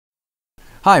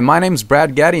Hi, my name's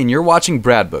Brad Gaddy and you're watching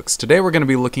Brad Books. Today we're going to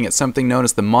be looking at something known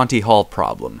as the Monty Hall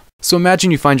Problem. So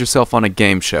imagine you find yourself on a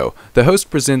game show. The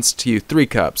host presents to you 3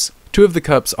 cups. 2 of the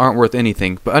cups aren't worth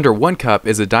anything, but under 1 cup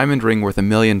is a diamond ring worth $1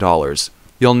 million.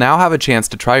 You'll now have a chance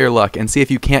to try your luck and see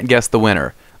if you can't guess the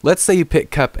winner. Let's say you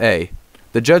pick cup A.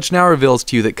 The judge now reveals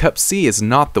to you that cup C is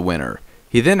not the winner.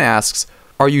 He then asks,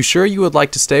 are you sure you would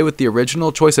like to stay with the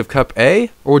original choice of cup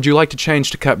A, or would you like to change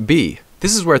to cup B?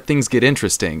 This is where things get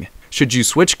interesting. Should you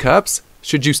switch cups?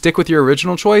 Should you stick with your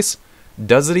original choice?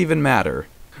 Does it even matter?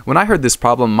 When I heard this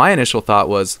problem, my initial thought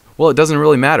was, well, it doesn't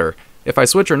really matter. If I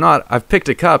switch or not, I've picked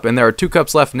a cup and there are 2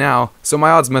 cups left now, so my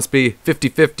odds must be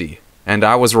 50-50. And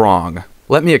I was wrong.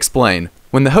 Let me explain.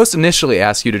 When the host initially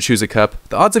asks you to choose a cup,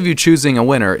 the odds of you choosing a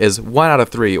winner is 1 out of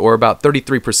 3, or about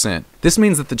 33%. This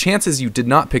means that the chances you did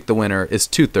not pick the winner is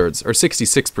 2/3, or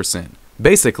 66%.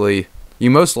 Basically,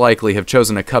 you most likely have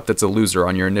chosen a cup that's a loser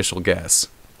on your initial guess.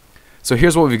 So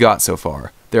here's what we've got so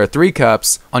far. There are 3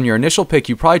 cups. On your initial pick,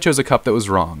 you probably chose a cup that was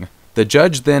wrong. The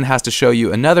judge then has to show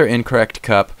you another incorrect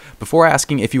cup before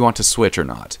asking if you want to switch or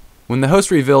not. When the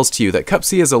host reveals to you that cup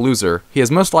C is a loser, he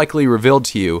has most likely revealed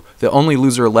to you the only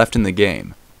loser left in the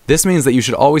game. This means that you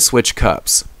should always switch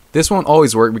cups. This won't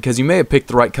always work because you may have picked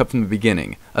the right cup from the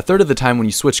beginning. 1/3 of the time when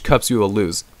you switch cups you will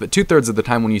lose, but 2/3 of the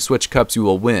time when you switch cups you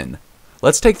will win.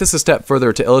 Let's take this a step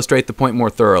further to illustrate the point more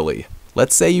thoroughly.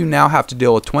 Let's say you now have to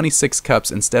deal with 26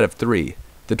 cups instead of 3.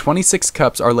 The 26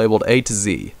 cups are labeled A to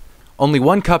Z. Only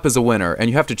 1 cup is a winner, and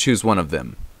you have to choose one of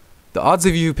them. The odds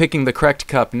of you picking the correct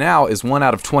cup now is 1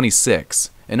 out of 26.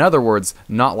 In other words,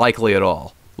 not likely at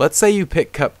all. Let's say you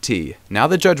pick cup T. Now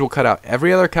the judge will cut out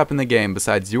every other cup in the game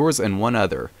besides yours and 1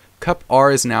 other. Cup R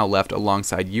is now left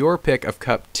alongside your pick of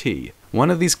cup T.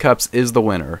 One of these cups is the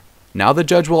winner. Now the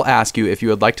judge will ask you if you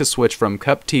would like to switch from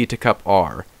cup T to cup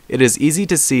R. It is easy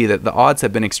to see that the odds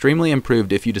have been extremely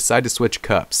improved if you decide to switch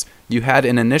cups. You had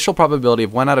an initial probability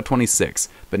of 1 out of 26,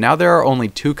 but now there are only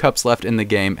 2 cups left in the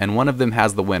game and one of them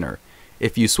has the winner.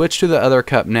 If you switch to the other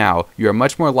cup now, you are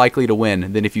much more likely to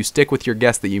win than if you stick with your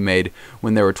guess that you made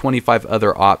when there were 25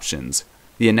 other options.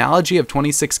 The analogy of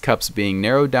 26 cups being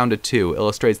narrowed down to 2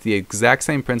 illustrates the exact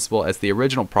same principle as the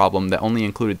original problem that only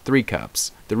included 3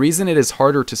 cups. The reason it is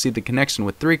harder to see the connection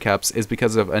with 3 cups is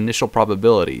because of initial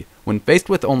probability. When faced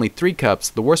with only 3 cups,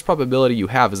 the worst probability you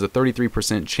have is a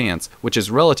 33% chance, which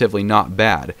is relatively not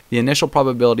bad. The initial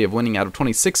probability of winning out of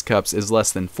 26 cups is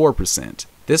less than 4%.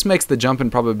 This makes the jump in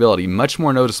probability much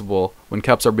more noticeable when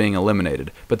cups are being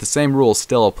eliminated, but the same rules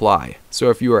still apply. So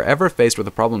if you are ever faced with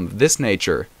a problem of this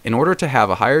nature, in order to have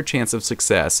a higher chance of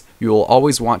success, you will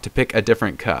always want to pick a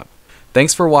different cup.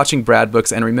 Thanks for watching Brad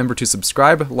Books, and remember to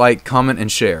subscribe, like, comment,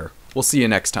 and share. We'll see you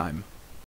next time.